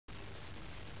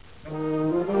Okay.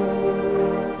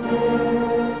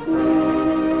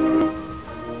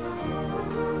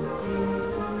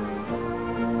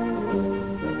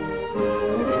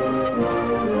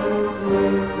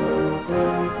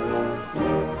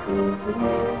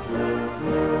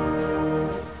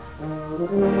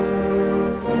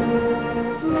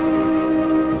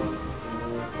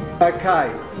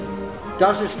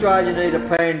 Does Australia need a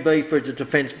plan B for its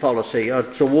defence policy?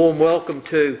 It's a warm welcome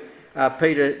to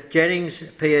Peter Jennings,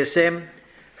 PSM,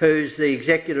 who's the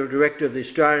Executive Director of the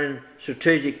Australian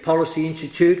Strategic Policy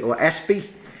Institute, or ASPI,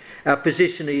 a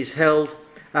position he's held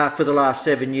for the last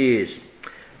 7 years.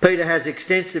 Peter has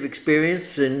extensive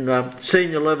experience in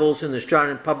senior levels in the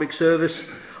Australian Public Service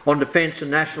on defence and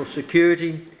national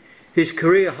security. His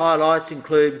career highlights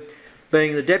include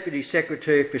being the Deputy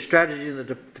Secretary for Strategy in the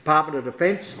Department of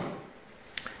Defence,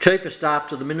 Chief of Staff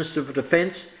to the Minister for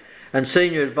Defence and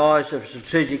Senior Advisor of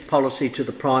Strategic Policy to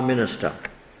the Prime Minister.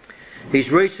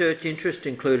 His research interests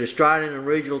include Australian and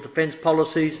regional defence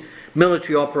policies,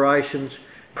 military operations,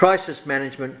 crisis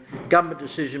management, government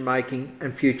decision-making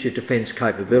and future defence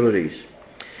capabilities.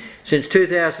 Since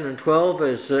 2012,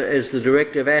 as the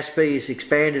Director of ASPI, he's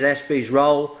expanded ASPI's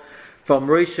role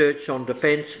from research on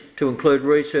defence to include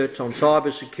research on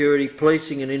cyber security,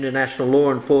 policing and international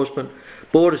law enforcement,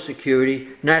 border security,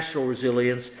 national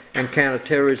resilience and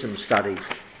counter-terrorism studies.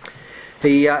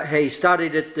 He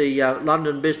studied at the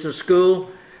London Business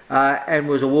School and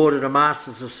was awarded a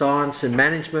Masters of Science in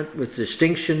Management with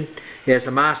distinction. He has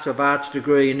a Master of Arts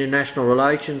degree in International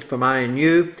Relations from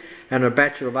ANU and a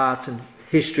Bachelor of Arts in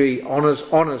History,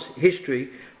 Honours History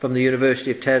from the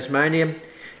University of Tasmania.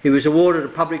 He was awarded a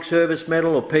Public Service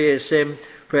Medal, or PSM,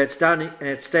 for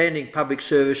outstanding public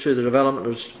service through the development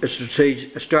of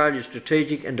Australia's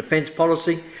strategic and defence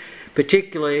policy,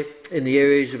 particularly in the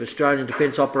areas of Australian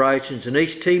defence operations in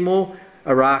East Timor,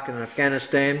 Iraq and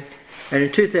Afghanistan. And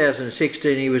in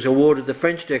 2016 he was awarded the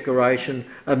French decoration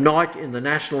of Knight in the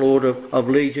National Order of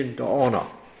Legion d'Honour.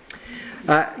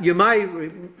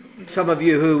 Some of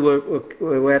you who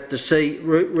were at the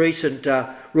recent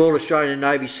Royal Australian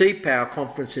Navy Sea Power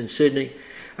Conference in Sydney,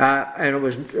 and it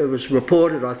was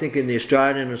reported, I think, in the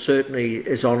Australian and certainly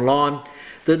is online,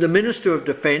 that the Minister of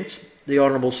Defence, the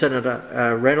Honourable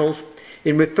Senator Reynolds,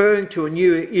 in referring to a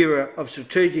new era of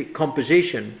strategic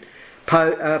composition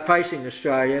facing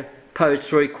Australia, posed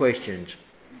 3 questions.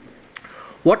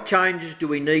 What changes do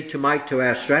we need to make to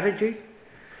our strategy?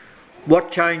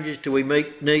 What changes do we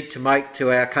need to make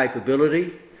to our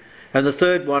capability? And the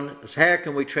third one is, how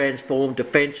can we transform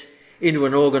defence into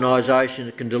an organisation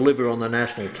that can deliver on the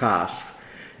national task?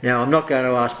 Now, I'm not going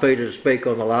to ask Peter to speak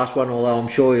on the last one, although I'm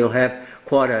sure he'll have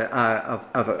quite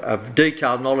a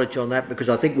detailed knowledge on that, because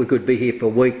I think we could be here for a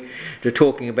week to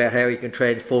talking about how he can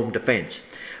transform defence.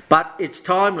 But it's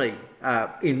timely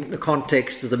in the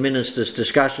context of the Minister's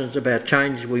discussions about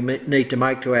changes we need to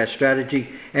make to our strategy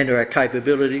and to our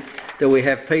capability, that we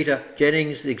have Peter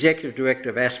Jennings, the Executive Director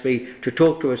of ASPI, to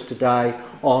talk to us today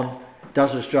on,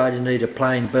 does Australia need a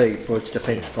plan B for its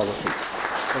defence policy?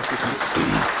 Thank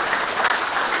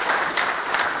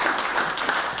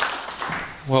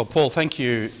you. Well, Paul, thank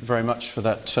you very much for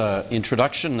that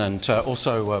introduction, and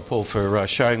also, Paul, for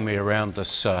showing me around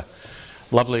this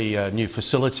lovely new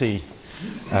facility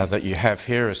that you have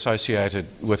here associated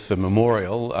with the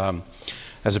memorial.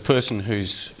 As a person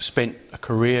who's spent a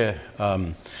career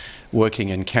working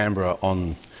in Canberra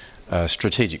on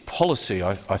strategic policy,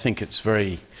 I think it's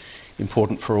very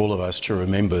important for all of us to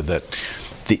remember that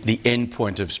the end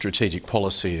point of strategic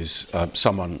policy is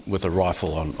someone with a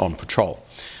rifle on patrol.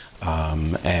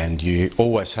 And you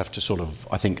always have to sort of,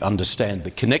 I think, understand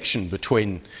the connection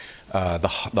between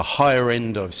the higher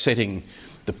end of setting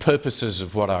the purposes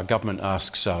of what our government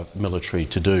asks our military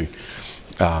to do,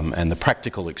 and the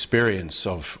practical experience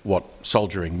of what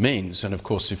soldiering means. And of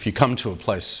course, if you come to a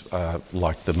place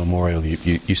like the memorial,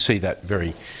 you see that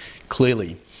very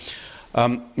clearly.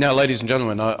 Now, ladies and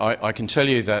gentlemen, I can tell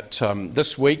you that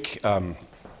this week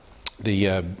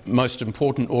the most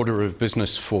important order of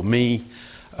business for me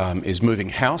is moving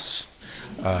house.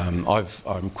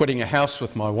 I'm quitting a house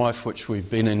with my wife which we've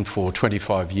been in for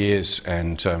 25 years,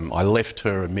 and I left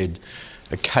her amid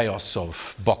a chaos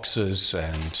of boxes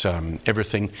and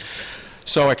everything.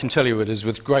 So I can tell you it is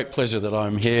with great pleasure that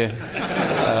I'm here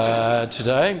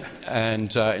today,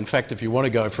 and in fact, if you want to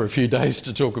go for a few days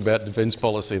to talk about defence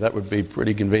policy, that would be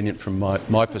pretty convenient from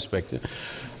my perspective.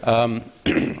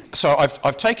 So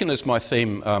I've taken as my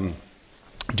theme,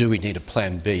 do we need a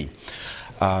plan B?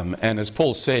 And as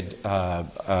Paul said,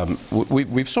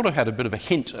 we've sort of had a bit of a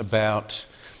hint about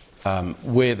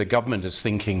where the government is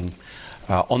thinking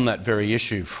on that very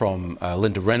issue from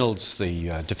Linda Reynolds,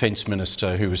 the Defence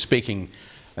Minister, who was speaking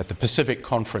at the Pacific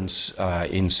Conference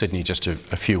in Sydney just a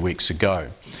few weeks ago.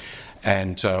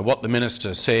 And what the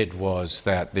Minister said was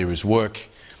that there is work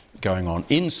going on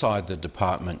inside the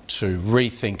department to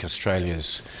rethink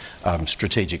Australia's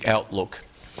strategic outlook.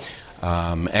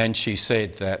 And she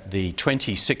said that the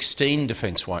 2016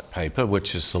 Defence White Paper,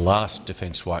 which is the last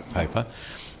Defence White Paper,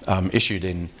 issued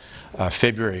in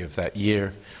February of that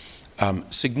year,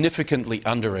 significantly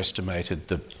underestimated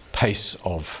the pace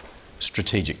of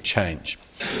strategic change.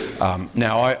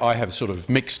 Now, I have sort of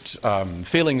mixed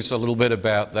feelings a little bit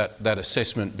about that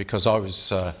assessment, because I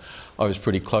was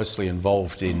pretty closely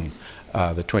involved in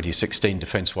the 2016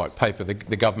 Defence White Paper.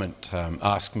 The government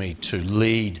asked me to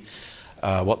lead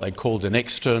what they called an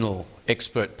external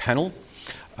expert panel,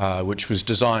 which was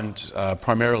designed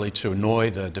primarily to annoy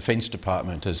the Defence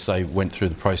Department as they went through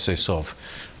the process of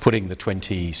putting the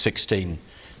 2016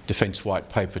 Defence White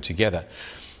Paper together.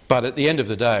 But at the end of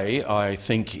the day, I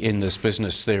think in this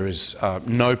business there is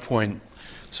no point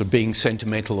sort of being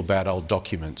sentimental about old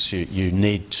documents. You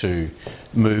need to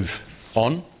move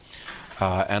on.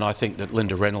 And I think that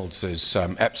Linda Reynolds is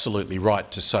absolutely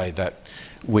right to say that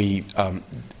we,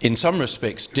 in some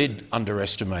respects, did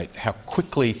underestimate how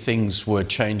quickly things were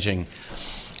changing,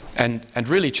 and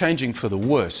really changing for the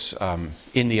worse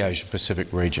in the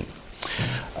Asia-Pacific region.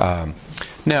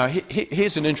 Now,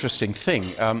 here's an interesting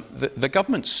thing. The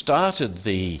government started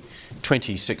the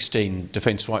 2016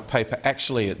 Defence White Paper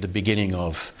actually at the beginning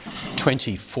of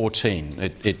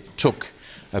 2014. It took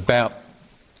about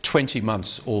 20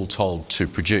 months all told to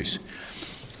produce.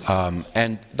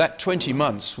 And that 20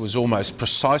 months was almost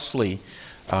precisely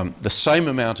the same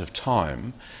amount of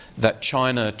time that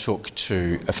China took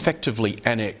to effectively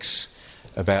annex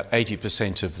about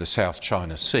 80% of the South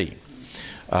China Sea,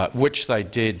 which they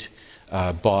did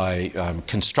by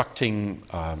constructing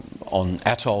on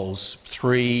atolls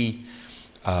 3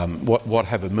 what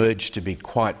have emerged to be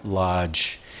quite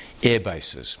large air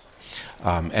bases.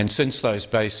 And since those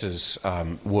bases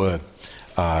were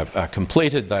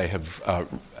completed, they have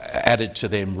added to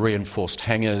them reinforced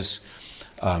hangars,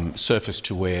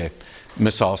 surface-to-air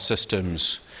missile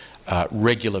systems,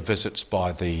 regular visits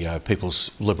by the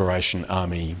People's Liberation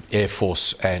Army, Air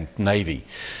Force and Navy.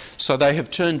 So they have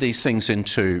turned these things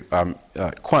into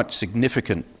quite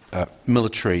significant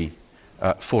military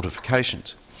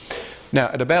fortifications. Now,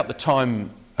 at about the time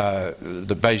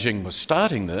that Beijing was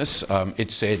starting this,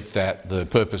 it said that the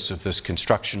purpose of this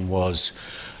construction was,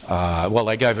 well,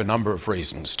 they gave a number of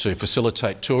reasons: to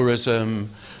facilitate tourism,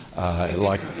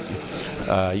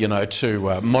 you know,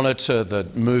 to monitor the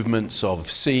movements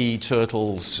of sea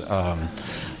turtles.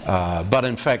 But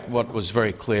in fact, what was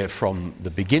very clear from the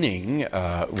beginning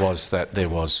was that there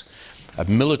was a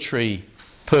military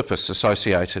purpose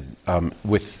associated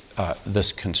with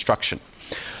this construction.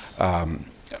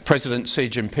 President Xi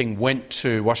Jinping went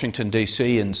to Washington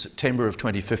DC in September of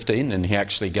 2015, and he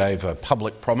actually gave a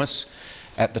public promise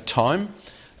at the time,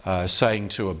 saying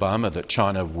to Obama that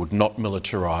China would not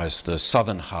militarise the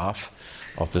southern half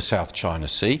of the South China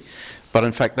Sea. But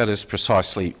in fact, that is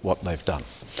precisely what they've done.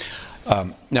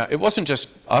 Now, it wasn't just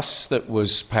us that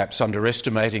was perhaps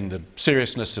underestimating the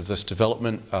seriousness of this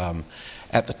development.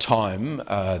 At the time,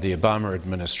 the Obama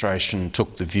administration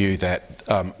took the view that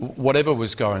whatever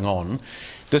was going on,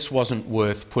 this wasn't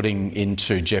worth putting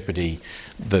into jeopardy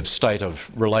the state of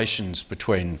relations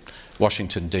between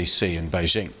Washington DC and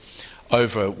Beijing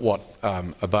over what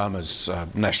Obama's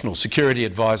national security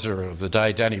advisor of the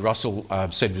day, Danny Russell,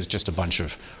 said was just a bunch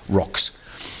of rocks.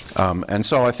 And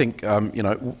so I think, you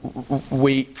know,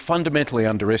 we fundamentally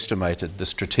underestimated the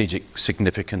strategic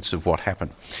significance of what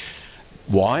happened.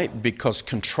 Why? Because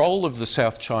control of the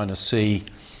South China Sea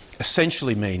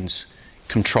essentially means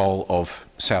control of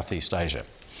Southeast Asia.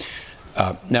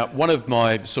 Now, one of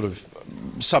my sort of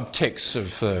subtexts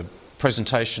of the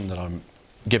presentation that I'm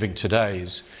giving today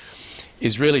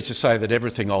is really to say that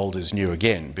everything old is new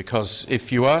again, because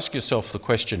if you ask yourself the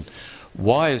question,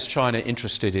 why is China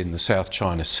interested in the South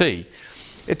China Sea?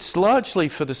 It's largely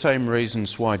for the same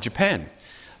reasons why Japan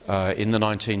in the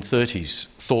 1930s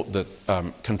thought that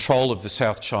control of the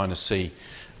South China Sea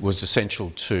was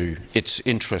essential to its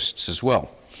interests as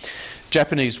well.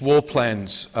 Japanese war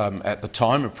plans at the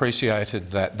time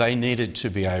appreciated that they needed to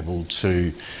be able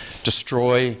to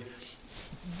destroy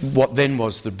what then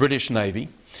was the British Navy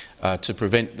to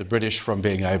prevent the British from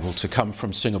being able to come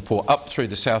from Singapore up through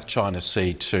the South China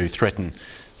Sea to threaten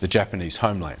the Japanese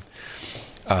homeland.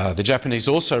 The Japanese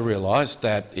also realised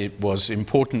that it was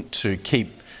important to keep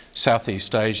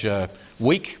Southeast Asia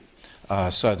weak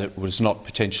so that it was not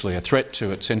potentially a threat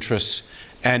to its interests,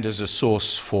 and as a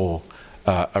source for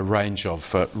a range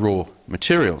of raw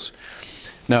materials.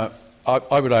 Now,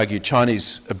 I would argue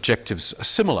Chinese objectives are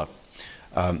similar.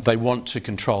 They want to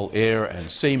control air and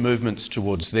sea movements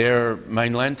towards their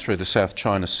mainland through the South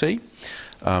China Sea,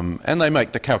 and they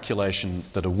make the calculation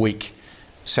that a weak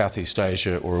Southeast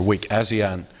Asia or a weak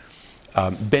ASEAN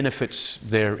benefits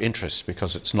their interests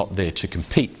because it's not there to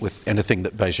compete with anything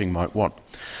that Beijing might want.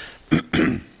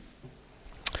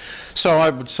 So I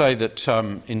would say that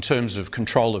in terms of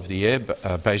control of the air,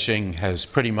 Beijing has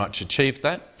pretty much achieved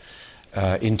that.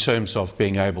 In terms of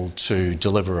being able to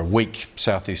deliver a weak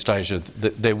Southeast Asia,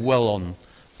 they're well on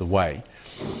the way.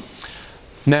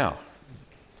 Now,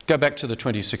 go back to the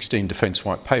 2016 Defence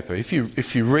White Paper. If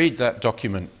you read that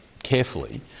document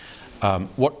carefully,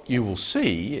 what you will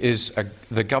see is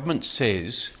the government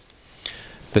says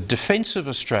the defence of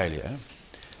Australia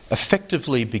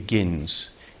effectively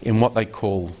begins in what they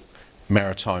call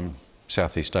maritime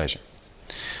Southeast Asia.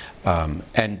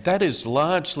 And that is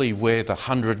largely where the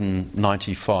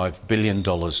 $195 billion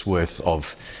worth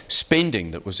of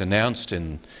spending that was announced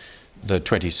in the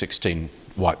 2016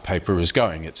 White Paper is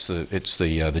going. It's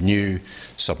the new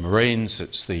submarines,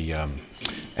 it's the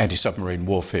anti-submarine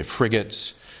warfare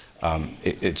frigates,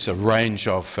 it's a range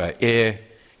of air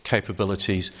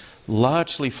capabilities,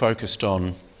 largely focused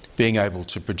on being able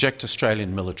to project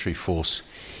Australian military force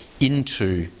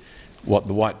into what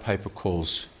the White Paper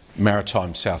calls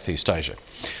maritime Southeast Asia.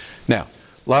 Now,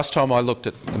 last time I looked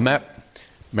at the map,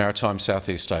 maritime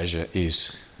Southeast Asia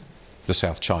is the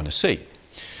South China Sea.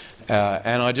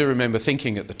 And I do remember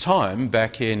thinking at the time,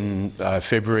 back in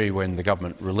February when the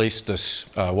government released this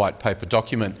White Paper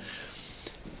document,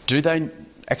 do they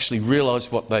actually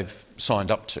realise what they've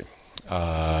signed up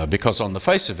to? Because on the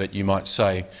face of it, you might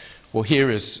say, well, here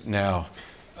is now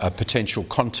a potential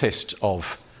contest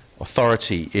of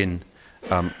authority in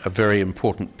a very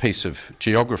important piece of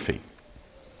geography.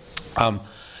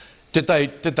 Did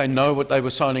they know what they were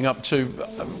signing up to?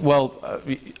 Well,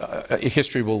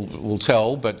 history will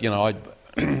tell, but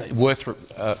worth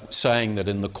saying that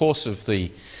in the course of the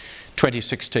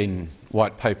 2016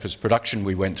 White Paper's production,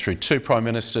 we went through 2 Prime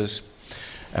Ministers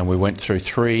and we went through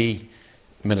 3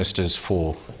 Ministers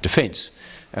for Defence.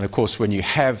 And of course, when you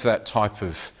have that type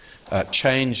of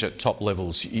change at top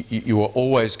levels, you are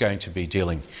always going to be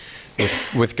dealing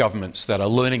with governments that are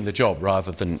learning the job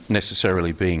rather than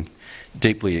necessarily being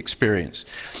deeply experienced.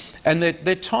 And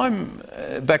their time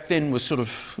back then was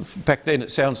back then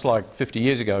it sounds like 50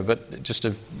 years ago, but just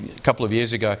a couple of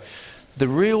years ago, the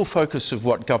real focus of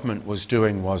what government was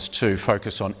doing was to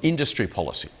focus on industry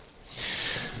policy.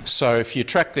 So if you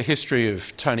track the history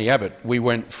of Tony Abbott, we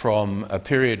went from a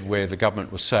period where the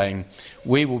government was saying,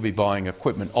 we will be buying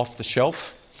equipment off the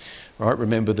shelf, right?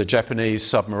 Remember the Japanese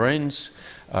submarines?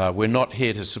 We're not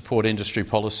here to support industry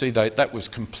policy. That was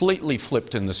completely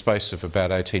flipped in the space of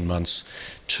about 18 months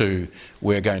to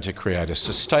we're going to create a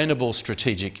sustainable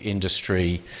strategic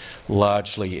industry,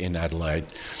 largely in Adelaide.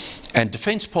 And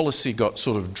defence policy got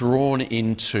sort of drawn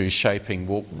into shaping,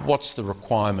 well, what's the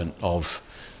requirement of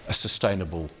a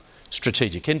sustainable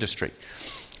strategic industry?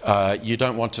 You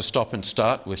don't want to stop and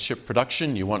start with ship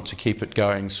production. You want to keep it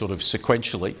going sort of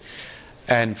sequentially.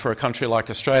 And for a country like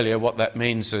Australia, what that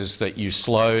means is that you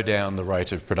slow down the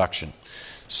rate of production.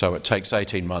 So it takes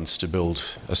 18 months to build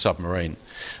a submarine,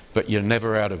 but you're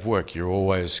never out of work. You're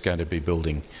always going to be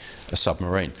building a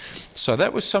submarine. So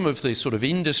that was some of the sort of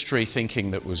industry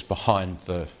thinking that was behind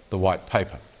the White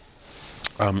Paper.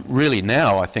 Really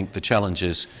now, I think the challenge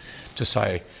is to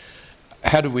say,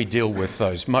 how do we deal with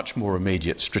those much more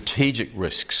immediate strategic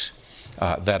risks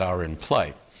that are in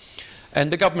play? And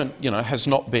the government, has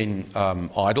not been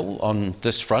idle on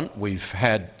this front. We've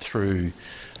had through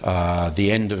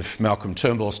the end of Malcolm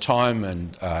Turnbull's time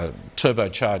and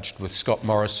turbocharged with Scott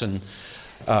Morrison,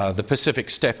 the Pacific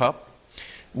Step Up,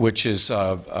 which is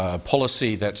a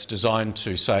policy that's designed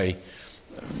to say,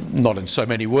 not in so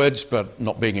many words, but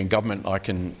not being in government, I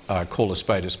can call a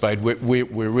spade a spade. We're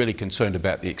really concerned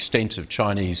about the extent of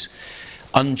Chinese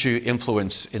undue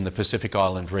influence in the Pacific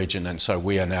Island region, and so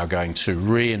we are now going to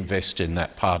reinvest in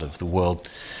that part of the world.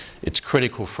 It's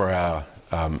critical for our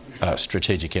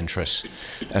strategic interests,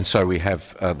 and so we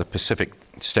have the Pacific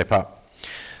Step Up.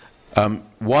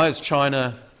 Why is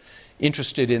China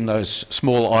interested in those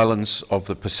small islands of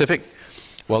the Pacific?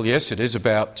 Well, yes, it is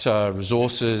about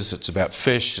resources, it's about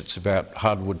fish, it's about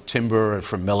hardwood timber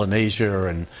from Melanesia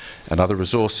and other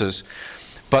resources,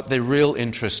 but their real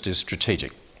interest is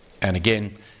strategic. And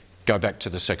again, go back to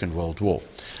the Second World War.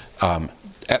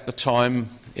 At the time,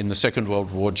 in the Second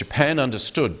World War, Japan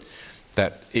understood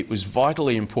that it was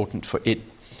vitally important for it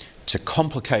to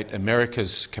complicate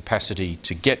America's capacity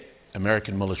to get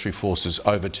American military forces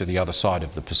over to the other side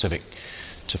of the Pacific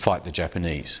to fight the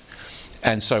Japanese.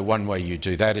 And so one way you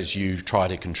do that is you try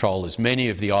to control as many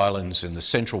of the islands in the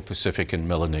Central Pacific and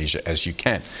Melanesia as you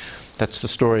can. That's the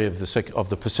story of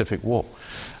the Pacific War.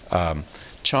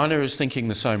 China is thinking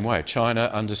the same way. China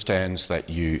understands that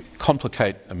you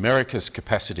complicate America's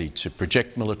capacity to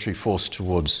project military force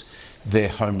towards their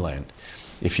homeland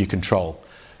if you control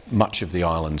much of the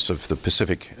islands of the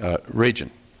Pacific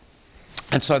region.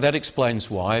 And so that explains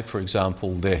why, for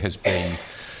example, there has been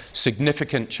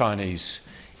significant Chinese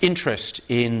interest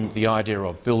in the idea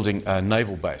of building a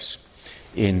naval base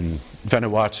in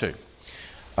Vanuatu,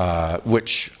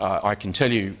 which I can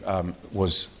tell you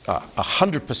was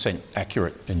 100%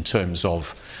 accurate in terms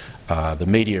of the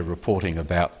media reporting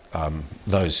about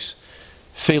those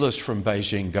feelers from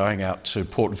Beijing going out to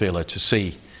Port Vila to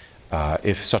see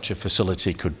if such a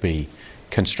facility could be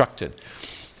constructed.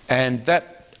 And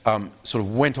that sort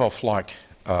of went off like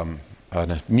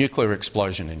a nuclear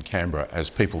explosion in Canberra, as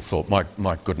people thought,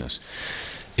 my goodness,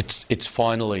 it's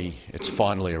finally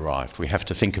arrived. We have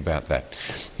to think about that.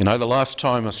 You know, the last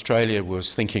time Australia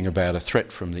was thinking about a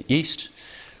threat from the east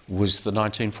was the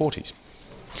 1940s.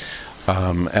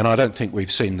 And I don't think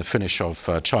we've seen the finish of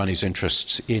Chinese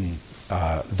interests in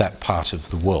that part of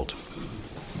the world.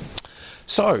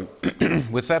 So,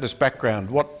 with that as background,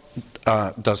 what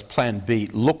does Plan B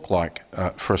look like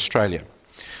for Australia?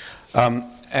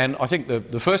 And I think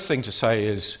the first thing to say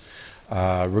is,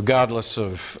 regardless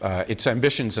of its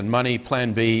ambitions and money,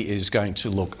 Plan B is going to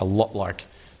look a lot like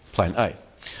Plan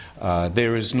A.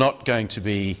 There is not going to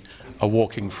be a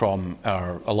walking from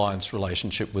our alliance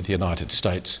relationship with the United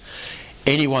States.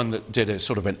 Anyone that did a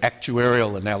sort of an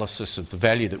actuarial analysis of the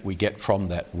value that we get from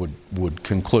that would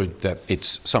conclude that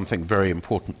it's something very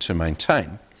important to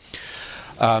maintain.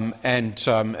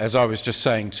 As I was just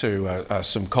saying to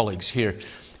some colleagues here,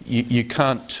 you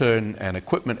can't turn an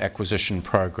equipment acquisition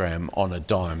program on a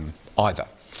dime either.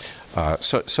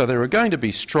 So there are going to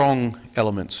be strong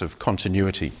elements of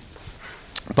continuity.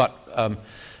 But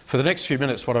for the next few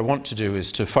minutes, what I want to do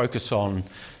is to focus on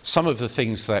some of the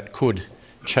things that could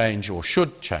change or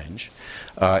should change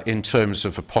in terms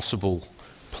of a possible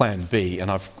Plan B.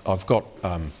 And I've got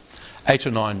 8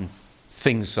 or 9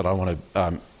 things that I want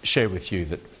to share with you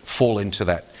that fall into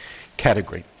that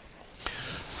category.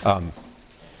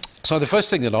 So the first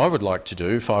thing that I would like to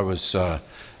do if I was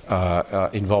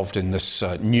involved in this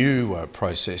new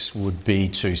process would be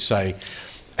to say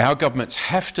our governments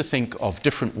have to think of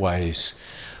different ways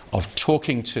of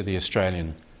talking to the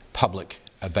Australian public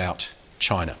about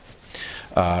China.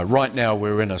 Right now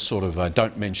we're in a sort of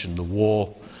don't mention the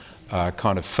war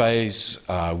kind of phase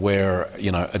where,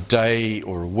 you know, a day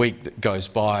or a week that goes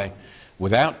by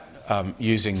without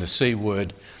using the C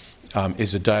word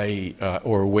is a day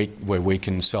or a week where we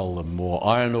can sell them more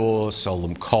iron ore, sell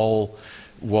them coal,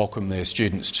 welcome their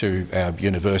students to our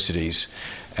universities.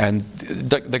 And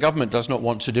the government does not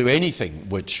want to do anything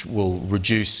which will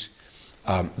reduce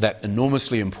that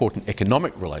enormously important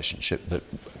economic relationship that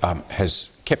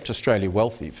has kept Australia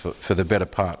wealthy for the better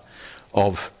part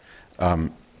of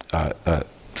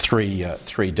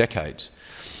three decades.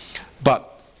 But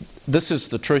this is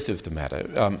the truth of the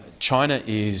matter. China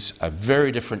is a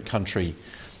very different country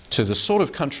to the sort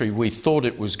of country we thought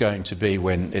it was going to be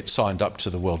when it signed up to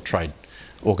the World Trade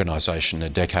Organization a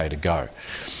decade ago.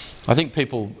 I think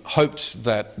people hoped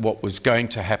that what was going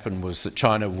to happen was that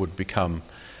China would become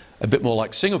a bit more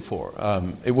like Singapore.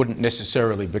 It wouldn't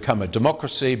necessarily become a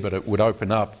democracy, but it would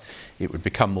open up, it would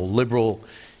become more liberal,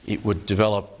 it would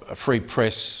develop a free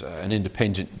press, an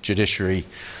independent judiciary.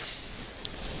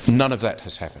 None of that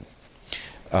has happened.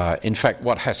 In fact,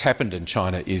 what has happened in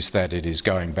China is that it is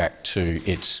going back to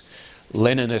its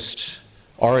Leninist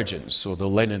origins, or the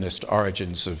Leninist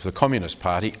origins of the Communist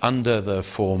Party under the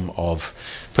form of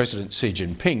President Xi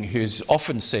Jinping, who's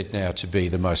often said now to be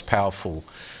the most powerful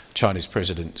Chinese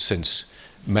president since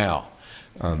Mao.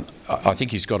 I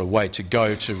think he's got a way to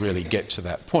go to really get to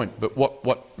that point. But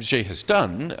what Xi has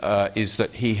done is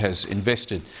that he has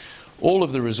invested all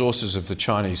of the resources of the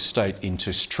Chinese state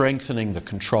into strengthening the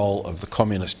control of the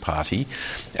Communist Party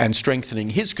and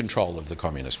strengthening his control of the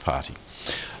Communist Party.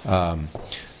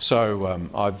 So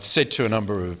I've said to a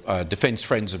number of defence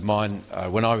friends of mine,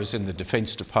 when I was in the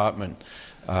Defence Department,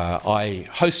 I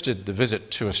hosted the visit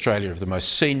to Australia of the most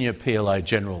senior PLA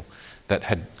general that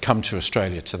had come to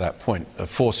Australia to that point, a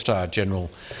 4-star general,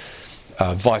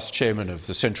 vice chairman of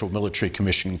the Central Military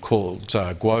Commission called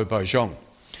Guo Bozhong.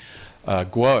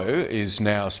 Guo is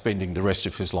now spending the rest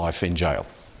of his life in jail.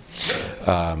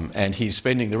 And he's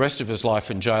spending the rest of his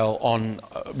life in jail on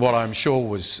what I'm sure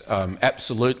was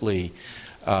absolutely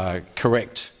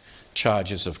correct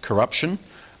charges of corruption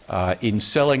in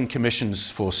selling commissions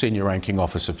for senior ranking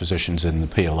officer positions in the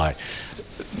PLA.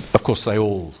 Of course, they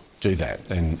all do that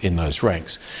in those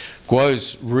ranks.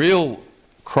 Guo's real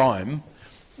crime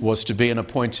was to be an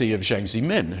appointee of Jiang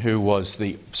Zemin, who was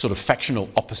the sort of factional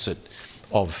opposite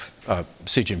of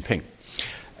Xi Jinping.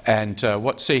 And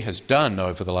what Xi has done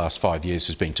over the last 5 years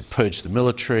has been to purge the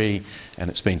military, and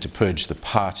it's been to purge the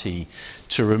party,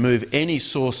 to remove any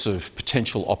source of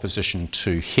potential opposition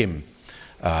to him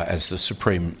as the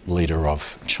supreme leader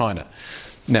of China.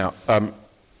 Now,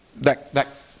 that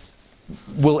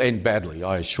will end badly,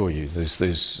 I assure you.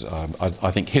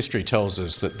 I think history tells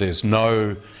us that there's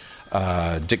no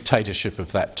dictatorship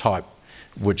of that type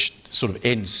which sort of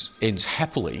ends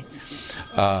happily.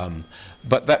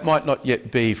 But that might not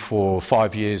yet be for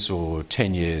 5 years or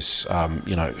 10 years,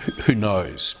 you know, who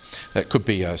knows? That could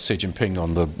be Xi Jinping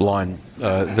on the line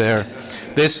there.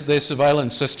 Their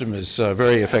surveillance system is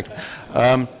very effective.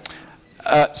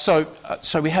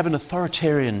 So we have an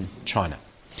authoritarian China,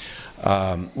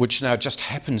 which now just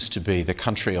happens to be the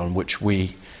country on which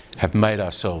we have made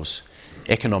ourselves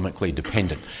economically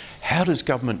dependent. How does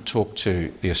government talk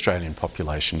to the Australian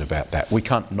population about that? We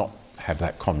can't not have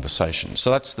that conversation.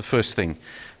 So that's the first thing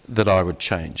that I would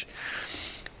change.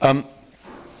 The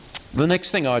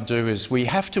next thing I do is we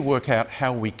have to work out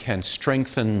how we can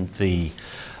strengthen the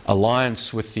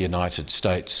alliance with the United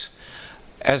States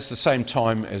at the same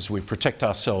time as we protect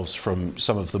ourselves from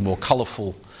some of the more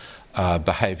colourful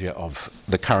behaviour of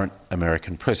the current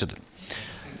American president.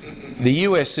 The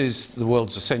US is the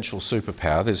world's essential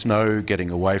superpower. There's no getting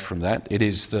away from that. It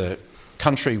is the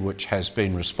country which has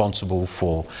been responsible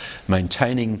for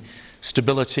maintaining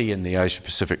stability in the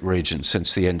Asia-Pacific region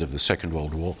since the end of the Second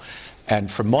World War. And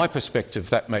from my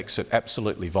perspective, that makes it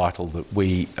absolutely vital that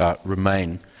we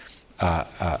remain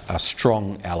a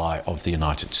strong ally of the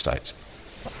United States.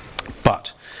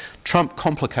 But Trump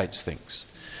complicates things,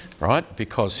 right?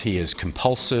 Because he is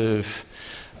compulsive,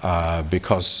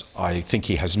 because I think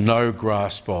he has no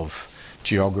grasp of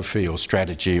geography or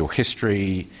strategy or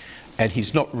history, and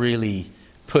he's not really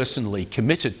personally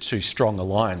committed to strong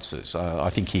alliances. I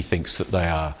think he thinks that they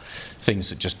are things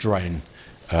that just drain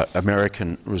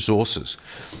American resources.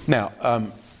 Now,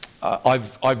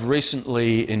 I've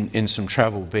recently, in some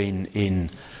travel, been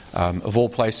in, of all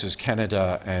places,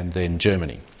 Canada and then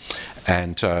Germany.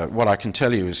 And what I can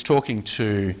tell you is talking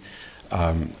to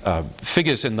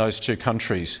figures in those two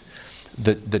countries,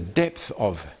 the depth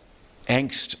of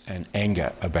angst and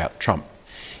anger about Trump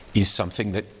is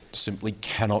something that simply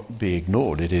cannot be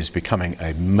ignored. It is becoming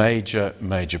a major,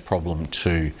 major problem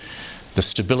to the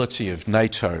stability of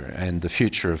NATO and the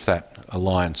future of that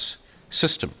alliance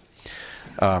system.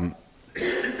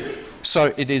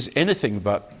 So it is anything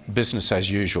but business as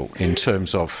usual in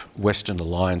terms of Western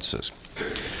alliances.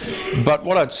 But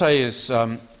what I'd say is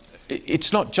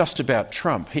it's not just about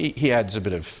Trump. He adds a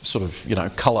bit of sort of, you know,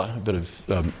 colour, a bit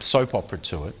of soap opera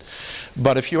to it.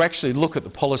 But if you actually look at the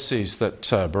policies that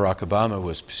Barack Obama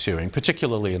was pursuing,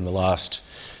 particularly in the last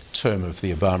term of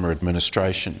the Obama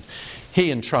administration,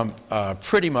 he and Trump are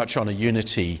pretty much on a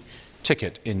unity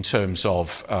ticket in terms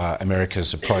of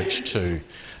America's approach to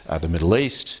the Middle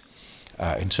East,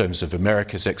 in terms of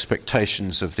America's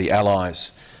expectations of the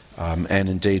Allies, and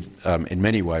indeed, in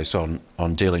many ways, on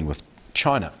dealing with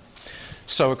China.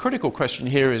 So a critical question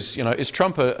here is, you know, is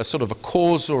Trump a sort of a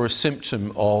cause or a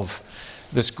symptom of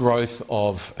this growth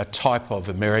of a type of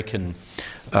American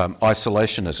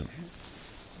isolationism?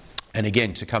 And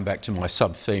again, to come back to my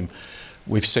sub-theme,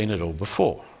 we've seen it all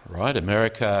before, right?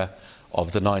 America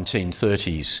of the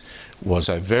 1930s was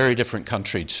a very different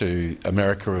country to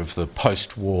America of the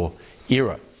post-war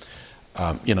era.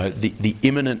 You know, the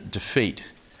imminent defeat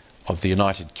of the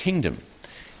United Kingdom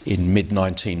in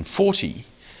mid-1940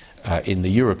 in the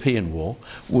European War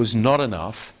was not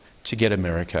enough to get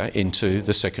America into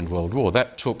the Second World War.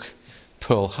 That took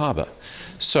Pearl Harbor.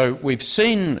 So we've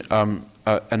seen an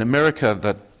America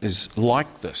that is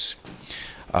like this.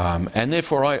 And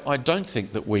therefore I don't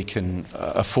think that we can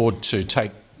afford to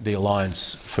take the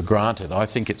alliance for granted. I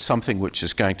think it's something which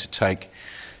is going to take,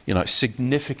 you know,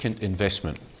 significant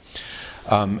investment.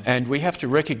 And we have to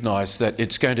recognise that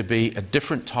it's going to be a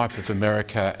different type of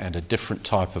America and a different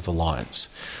type of alliance.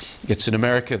 It's an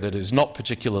America that is not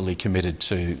particularly committed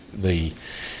to the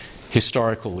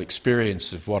historical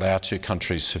experience of what our two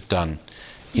countries have done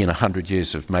in 100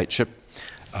 years of mateship.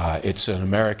 It's an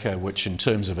America which, in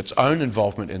terms of its own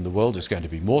involvement in the world, is going to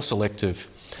be more selective,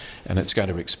 and it's going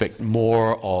to expect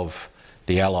more of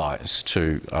the allies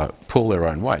to pull their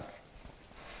own weight.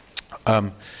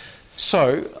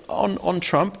 So on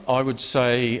Trump, I would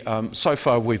say so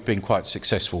far we've been quite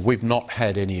successful. We've not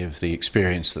had any of the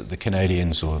experience that the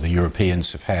Canadians or the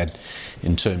Europeans have had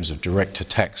in terms of direct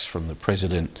attacks from the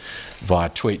president via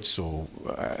tweets or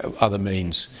other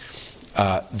means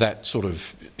that sort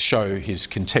of show his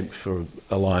contempt for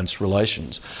alliance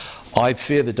relations. I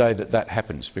fear the day that that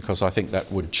happens, because I think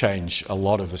that would change a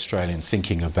lot of Australian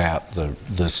thinking about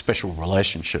the special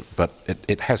relationship, but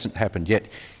it hasn't happened yet.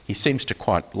 He seems to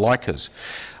quite like us.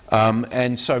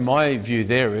 And so my view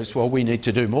there is, well, we need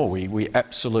to do more. We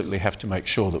absolutely have to make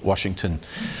sure that Washington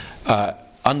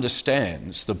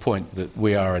understands the point that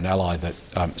we are an ally that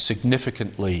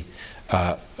significantly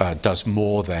does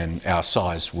more than our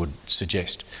size would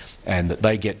suggest, and that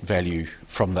they get value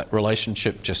from that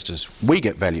relationship just as we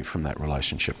get value from that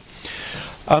relationship.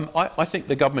 I think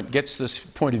the government gets this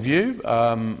point of view.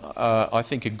 I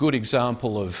think a good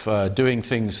example of doing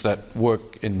things that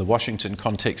work in the Washington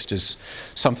context is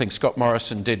something Scott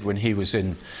Morrison did when he was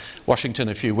in Washington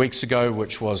a few weeks ago,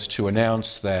 which was to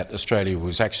announce that Australia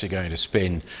was actually going to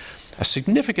spend a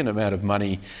significant amount of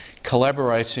money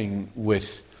collaborating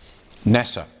with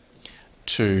NASA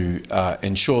to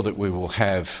ensure that we will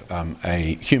have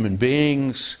human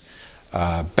beings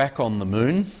back on the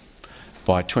moon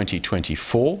by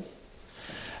 2024,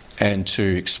 and to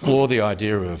explore the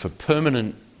idea of a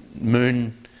permanent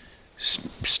moon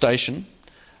station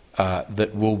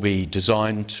that will be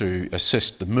designed to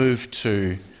assist the move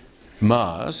to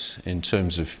Mars in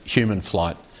terms of human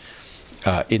flight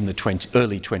in the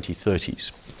early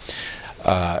 2030s.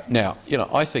 Now, you know,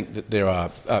 I think that there are...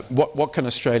 what can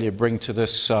Australia bring to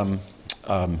this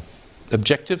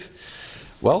objective?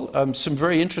 Well, some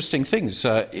very interesting things.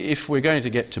 If we're going to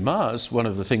get to Mars, one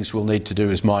of the things we'll need to do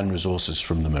is mine resources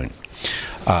from the moon.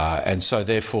 And so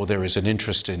therefore there is an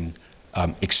interest in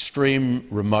extreme,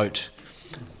 remote,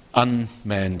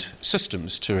 unmanned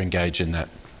systems to engage in that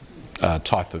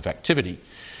type of activity,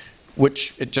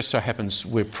 which it just so happens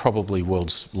we're probably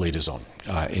world's leaders on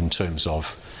in terms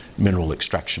of mineral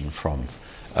extraction from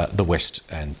the west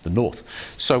and the north.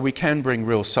 So we can bring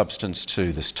real substance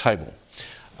to this table.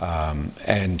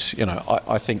 And, you know,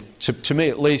 I think, to me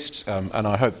at least, and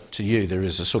I hope to you, there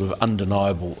is a sort of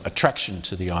undeniable attraction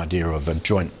to the idea of a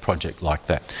joint project like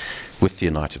that with the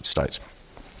United States.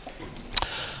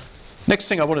 Next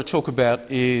thing I want to talk about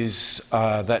is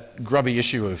that grubby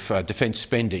issue of defence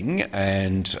spending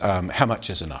and how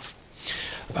much is enough.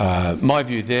 My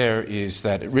view there is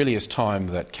that it really is time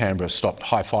that Canberra stopped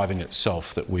high-fiving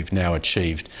itself that we've now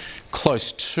achieved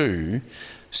close to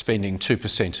spending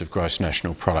 2% of gross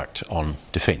national product on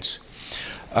defence.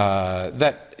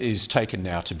 That is taken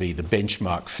now to be the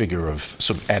benchmark figure of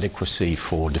sort of adequacy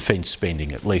for defence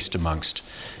spending, at least amongst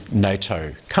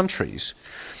NATO countries.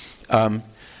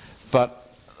 But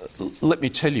let me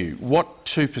tell you, what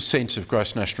 2% of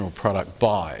gross national product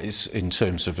buys in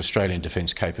terms of Australian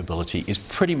defence capability is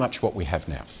pretty much what we have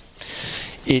now.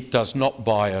 It does not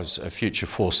buy us a future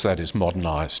force that is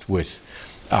modernised with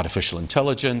artificial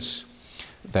intelligence,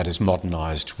 that is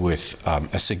modernised with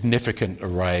a significant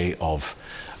array of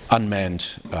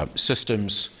unmanned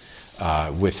systems,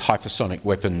 with hypersonic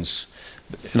weapons,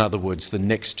 in other words, the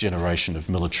next generation of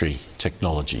military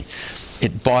technology.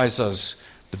 It buys us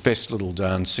the best little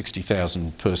darn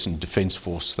 60,000 person defence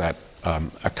force that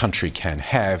a country can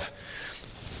have,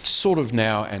 sort of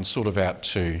now and sort of out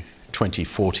to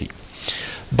 2040.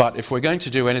 But if we're going to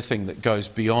do anything that goes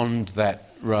beyond that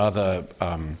rather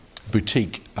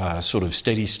boutique sort of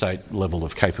steady state level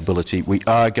of capability, we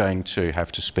are going to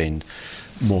have to spend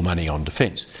more money on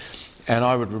defence. And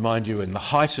I would remind you, in the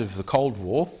height of the Cold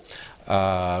War,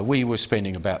 we were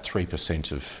spending about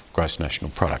 3% of gross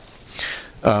national product.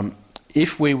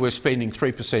 If we were spending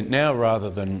 3% now rather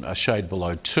than a shade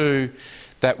below 2%,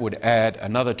 that would add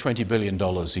another $20 billion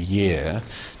a year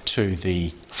to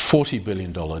the $40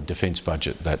 billion defence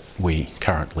budget that we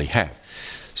currently have.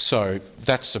 So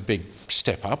that's a big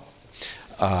step up.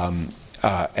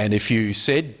 And if you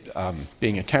said,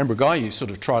 being a Canberra guy, you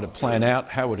sort of try to plan out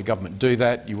how would a government do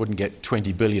that, you wouldn't get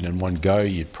 20 billion in one go,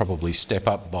 you'd probably step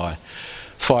up by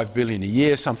 5 billion a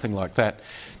year, something like that.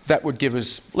 That would give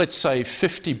us, let's say,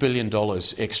 $50 billion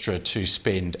extra to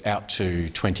spend out to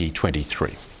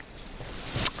 2023.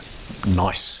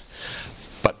 Nice.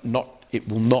 But it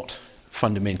will not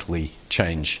fundamentally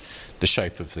change the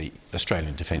shape of the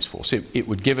Australian Defence Force. It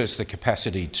would give us the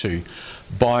capacity to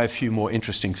buy a few more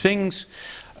interesting things.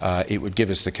 It would give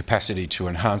us the capacity to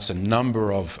enhance a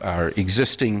number of our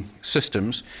existing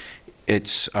systems.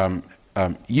 It's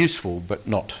useful, but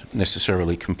not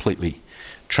necessarily completely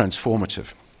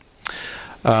transformative.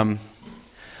 I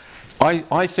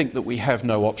think that we have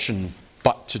no option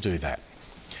but to do that.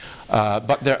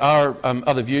 But there are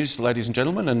other views, ladies and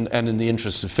gentlemen, and in the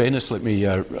interest of fairness, let me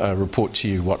report to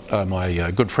you what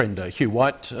my good friend Hugh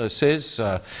White says.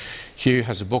 Hugh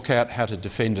has a book out, How to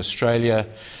Defend Australia.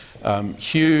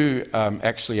 Hugh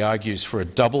actually argues for a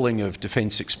doubling of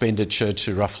defence expenditure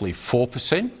to roughly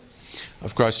 4%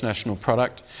 of gross national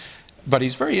product. But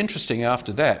he's very interesting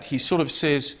after that. He sort of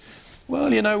says,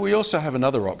 well, you know, we also have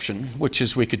another option, which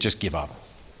is we could just give up.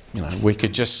 You know, we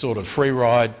could just sort of free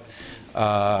ride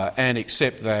and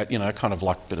accept that, you know, kind of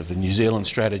like a bit of a New Zealand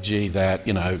strategy that,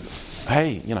 you know,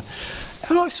 hey, you know.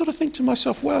 And I sort of think to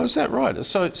myself, well, is that right?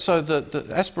 So the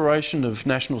aspiration of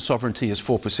national sovereignty is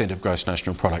 4% of gross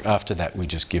national product. After that, we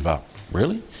just give up.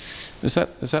 Really? Is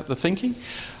that the thinking?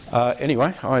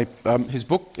 Anyway, his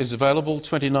book is available,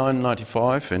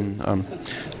 $29.95 in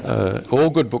all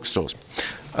good bookstores.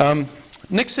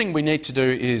 Next thing we need to do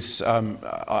is,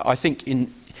 I think,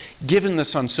 given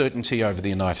this uncertainty over the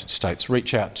United States,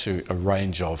 reach out to a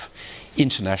range of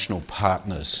international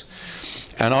partners.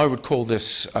 And I would call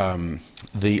this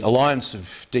the Alliance of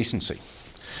Decency.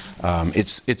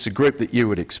 It's a group that you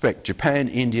would expect: Japan,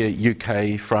 India,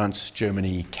 UK, France,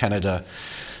 Germany, Canada.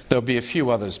 There'll be a few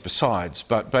others besides,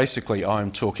 but basically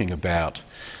I'm talking about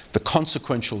the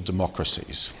consequential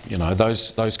democracies, you know,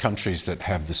 those countries that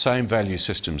have the same value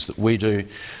systems that we do,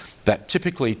 that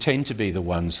typically tend to be the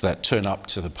ones that turn up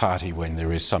to the party when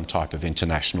there is some type of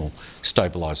international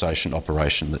stabilisation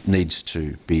operation that needs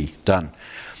to be done.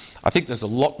 I think there's a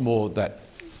lot more that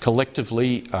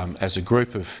collectively, as a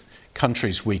group of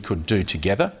countries, we could do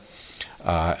together.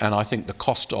 And I think the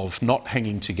cost of not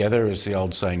hanging together, as the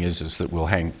old saying is that we'll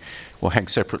hang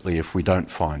separately if we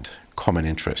don't find common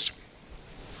interest.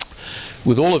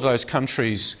 With all of those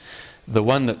countries, the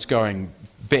one that's going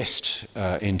best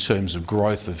in terms of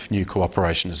growth of new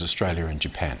cooperation is Australia and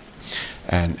Japan.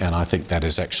 And I think that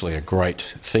is actually a great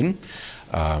thing.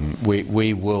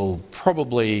 We will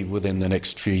probably, within the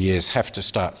next few years, have to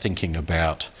start thinking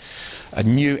about a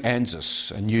new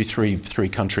ANZUS, a new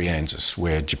three-country ANZUS,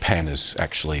 where Japan is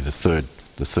actually the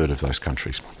third of those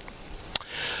countries.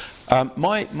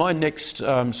 My next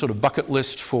sort of bucket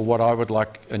list for what I would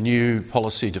like a new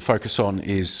policy to focus on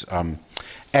is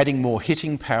adding more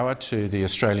hitting power to the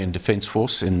Australian Defence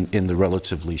Force in the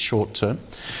relatively short term.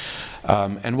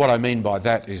 And what I mean by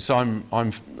that is I'm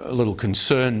a little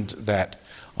concerned that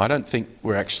I don't think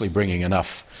we're actually bringing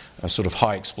enough sort of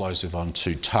high explosive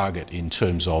onto target in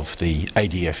terms of the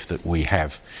ADF that we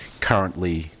have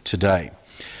currently today.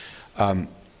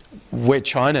 Where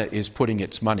China is putting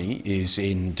its money is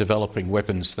in developing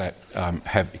weapons that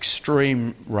have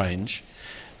extreme range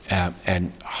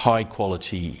and high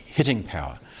quality hitting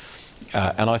power.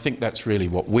 And I think that's really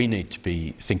what we need to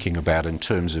be thinking about in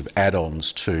terms of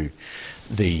add-ons to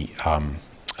the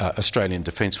Australian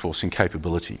Defence Force and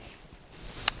capability.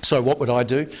 So what would I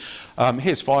do?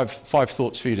 Here's five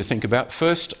thoughts for you to think about.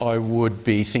 First, I would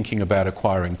be thinking about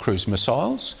acquiring cruise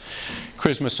missiles.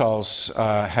 Cruise missiles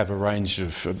have a range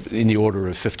of in the order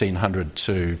of 1,500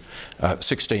 to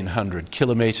 1,600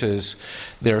 kilometres.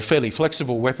 They're a fairly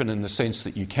flexible weapon in the sense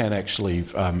that you can actually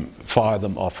fire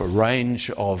them off a range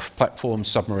of platforms,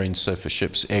 submarines, surface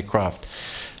ships, aircraft.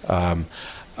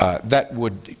 That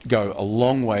would go a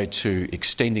long way to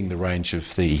extending the range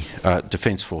of the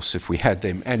Defence Force if we had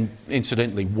them, and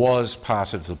incidentally was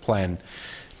part of the plan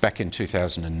back in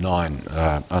 2009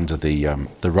 under the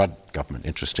Rudd government,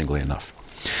 interestingly enough.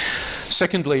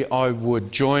 Secondly, I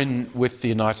would join with the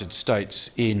United States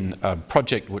in a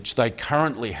project which they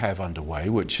currently have underway,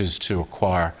 which is to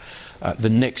acquire the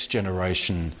next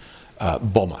generation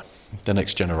bomber, the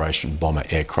next generation bomber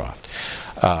aircraft.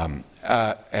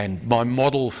 And my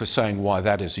model for saying why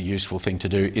that is a useful thing to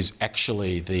do is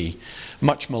actually the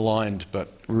much maligned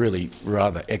but really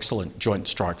rather excellent Joint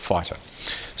Strike Fighter.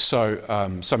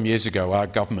 So some years ago our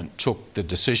government took the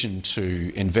decision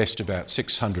to invest about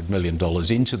 $600 million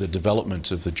into the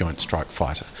development of the Joint Strike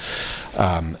Fighter.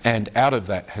 And out of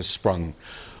that has sprung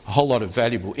a whole lot of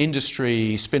valuable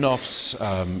industry spin-offs.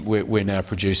 We're now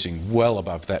producing well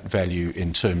above that value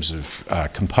in terms of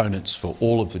components for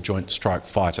all of the Joint Strike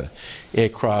Fighter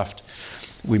aircraft.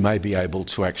 We may be able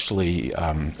to actually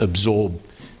absorb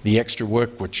the extra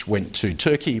work which went to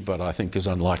Turkey, but I think is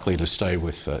unlikely to stay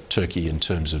with Turkey in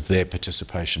terms of their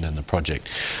participation in the project.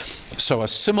 So a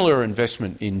similar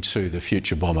investment into the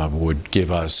future bomber would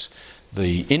give us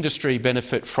the industry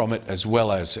benefit from it, as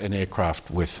well as an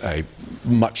aircraft with a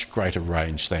much greater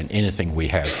range than anything we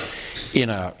have in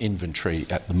our inventory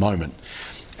at the moment,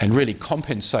 and really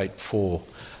compensate for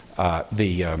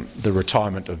the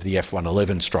retirement of the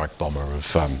F-111 strike bomber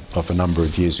of a number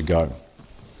of years ago.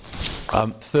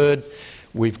 Third,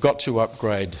 we've got to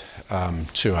upgrade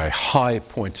to a high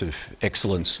point of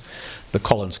excellence the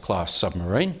Collins-class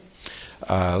submarine.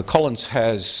 Collins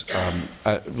has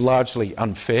a largely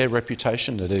unfair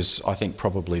reputation. It is, I think,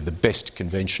 probably the best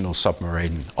conventional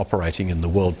submarine operating in the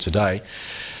world today.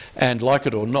 And like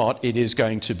it or not, it is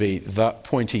going to be the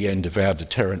pointy end of our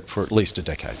deterrent for at least a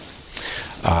decade.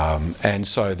 And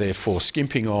so therefore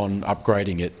skimping on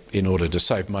upgrading it in order to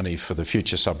save money for the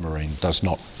future submarine does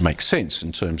not make sense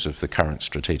in terms of the current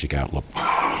strategic outlook.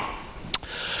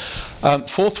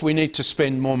 Fourth, we need to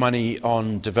spend more money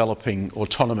on developing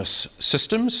autonomous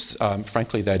systems.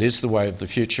 Frankly, that is the way of the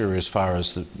future as far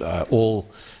as all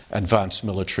advanced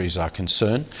militaries are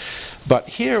concerned. But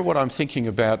here what I'm thinking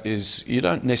about is you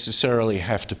don't necessarily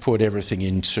have to put everything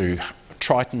into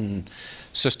Triton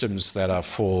systems that are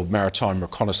for maritime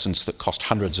reconnaissance that cost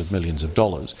hundreds of millions of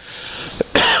dollars.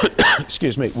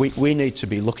 Excuse me, we need to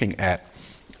be looking at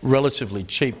relatively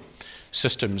cheap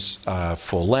systems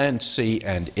for land, sea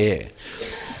and air.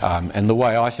 And the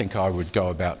way I think I would go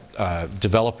about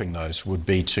developing those would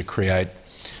be to create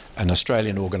an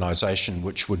Australian organisation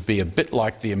which would be a bit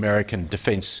like the American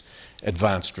Defence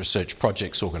Advanced Research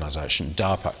Projects Organisation,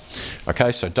 DARPA.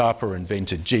 Okay, so DARPA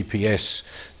invented GPS,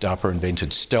 DARPA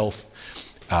invented stealth.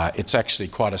 It's actually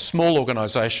quite a small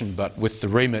organisation, but with the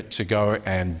remit to go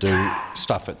and do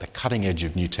stuff at the cutting edge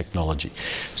of new technology.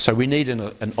 So we need an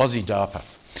Aussie DARPA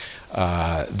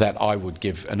that I would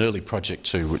give an early project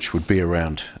to, which would be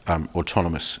around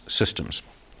autonomous systems.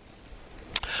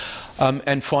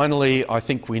 And finally, I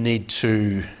think we need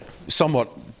to, somewhat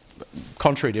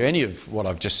contrary to any of what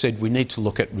I've just said, we need to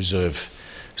look at reserve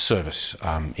service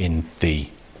in the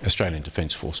Australian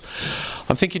Defence Force.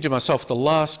 I'm thinking to myself, the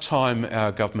last time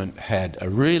our government had a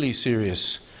really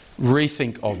serious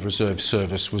rethink of reserve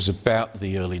service was about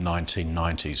the early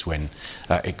 1990s when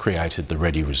it created the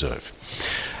Ready Reserve.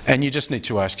 And you just need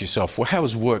to ask yourself, well, how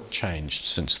has work changed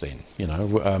since then? You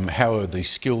know, how are the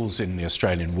skills in the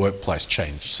Australian workplace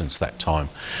changed since that time?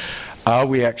 Are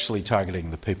we actually targeting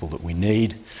the people that we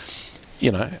need?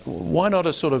 You know, why not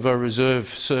a sort of a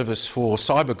reserve service for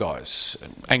cyber guys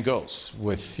and girls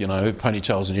with, you know,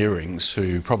 ponytails and earrings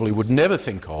who probably would never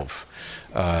think of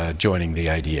joining the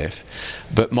ADF,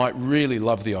 but might really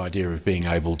love the idea of being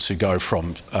able to go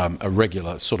from a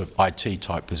regular sort of IT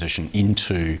type position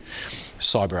into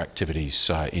cyber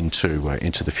activities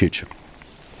into the future.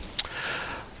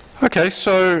 Okay,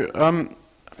 so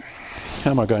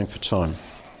how am I going for time?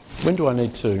 When do I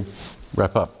need to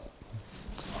wrap up?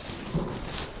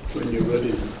 When you're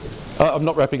ready. I'm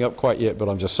not wrapping up quite yet, but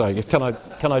I'm just saying, can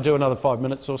I do another 5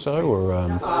 minutes or so?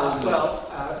 Or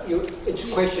it's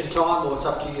question time, or it's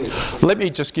up to you. Let me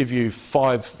just give you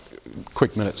 5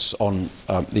 quick minutes on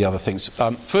the other things.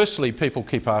 Firstly, people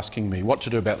keep asking me what to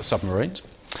do about the submarines.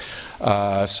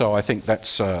 So I think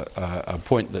that's a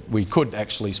point that we could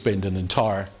actually spend an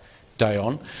entire day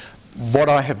on. What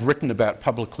I have written about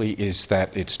publicly is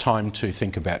that it's time to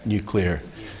think about nuclear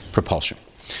propulsion.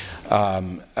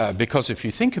 Because if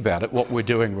you think about it, what we're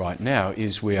doing right now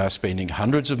is we are spending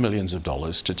hundreds of millions of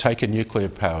dollars to take a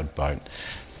nuclear-powered boat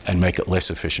and make it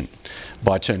less efficient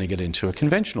by turning it into a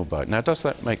conventional boat. Now, does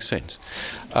that make sense?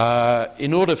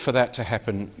 In order for that to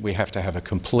happen, we have to have a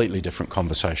completely different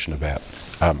conversation about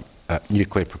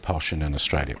nuclear propulsion in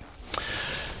Australia.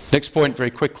 Next point,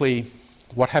 very quickly,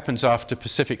 what happens after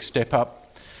Pacific Step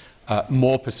Up?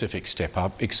 More Pacific Step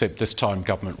Up, except this time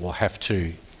government will have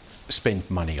to spend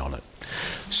money on it.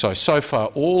 So far,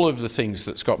 all of the things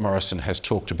that Scott Morrison has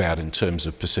talked about in terms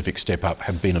of Pacific Step Up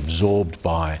have been absorbed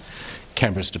by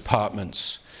Canberra's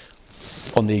departments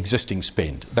on the existing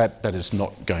spend. That is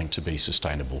not going to be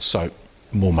sustainable, so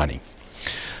more money.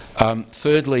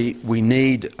 Thirdly, we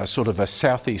need a sort of a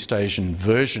Southeast Asian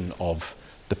version of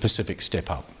the Pacific Step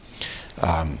Up.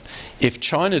 If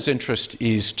China's interest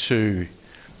is to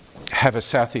have a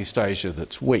Southeast Asia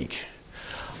that's weak,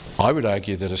 I would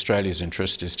argue that Australia's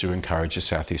interest is to encourage a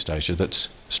Southeast Asia that's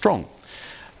strong.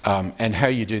 And how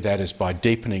you do that is by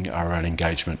deepening our own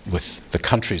engagement with the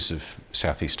countries of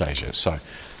Southeast Asia. So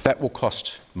that will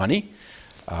cost money.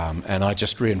 And I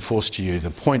just reinforce to you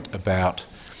the point about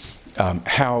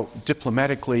how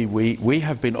diplomatically we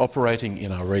have been operating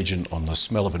in our region on the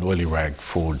smell of an oily rag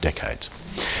for decades.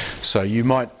 So you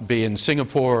might be in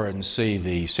Singapore and see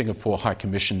the Singapore High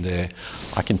Commission there.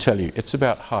 I can tell you it's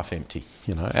about half empty,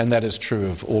 you know, and that is true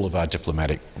of all of our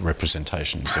diplomatic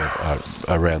representations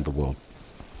around the world.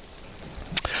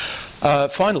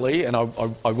 Finally, and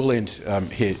I will end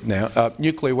here now,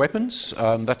 nuclear weapons.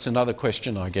 That's another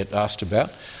question I get asked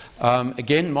about.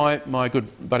 Again, my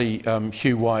good buddy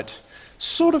Hugh White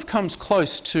sort of comes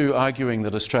close to arguing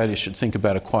that Australia should think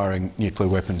about acquiring nuclear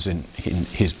weapons in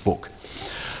his book.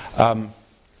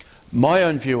 My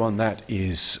own view on that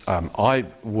is I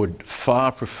would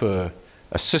far prefer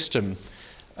a system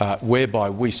whereby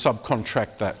we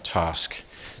subcontract that task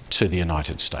to the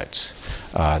United States.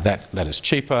 That is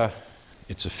cheaper,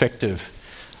 it's effective,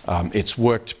 it's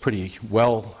worked pretty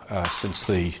well since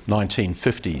the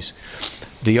 1950s.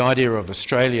 The idea of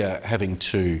Australia having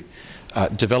to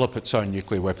develop its own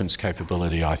nuclear weapons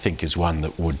capability, I think, is one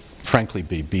that would frankly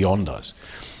be beyond us.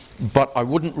 But I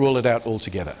wouldn't rule it out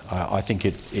altogether. I think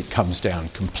it comes down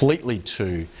completely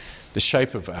to the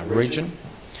shape of our region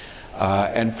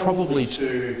and probably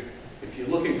to, if you're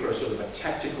looking for a sort of a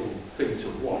tactical thing to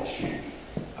watch,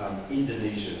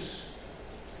 Indonesia's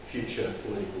future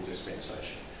political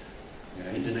dispensation. You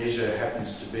know, Indonesia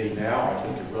happens to be now, I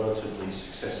think, a relatively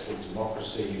successful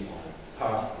democracy on a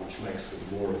path which makes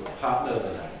them more of a partner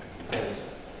than a competitor.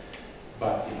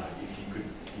 But you know, if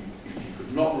you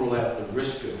could not rule out the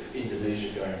risk of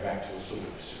Indonesia going back to a sort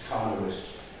of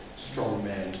Sukarnoist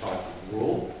strongman type of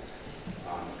rule,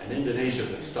 and Indonesia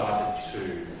that started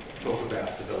to talk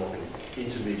about developing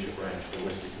intermediate range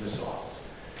ballistic missiles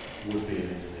would be an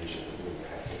Indonesia that we would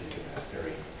have to think about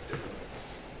very differently.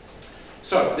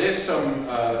 So there's some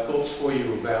thoughts for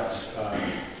you about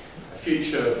a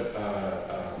future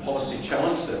policy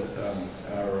challenge that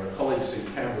our colleagues in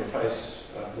Canberra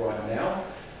face right now.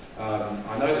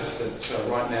 I noticed that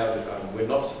right now that we're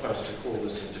not supposed to call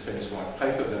this a defence white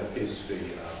paper. That appears to be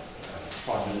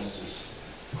Prime Minister's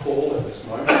call at this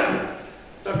moment.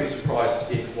 Don't be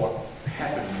surprised if what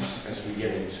happens as we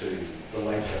get into the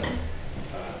later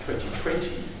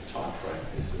 2020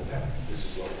 timeframe is that this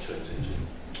is what it turns into.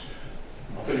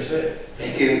 I'll finish there.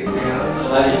 Thank you. Ladies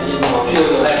and gentlemen, I'm sure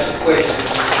you'll have some questions.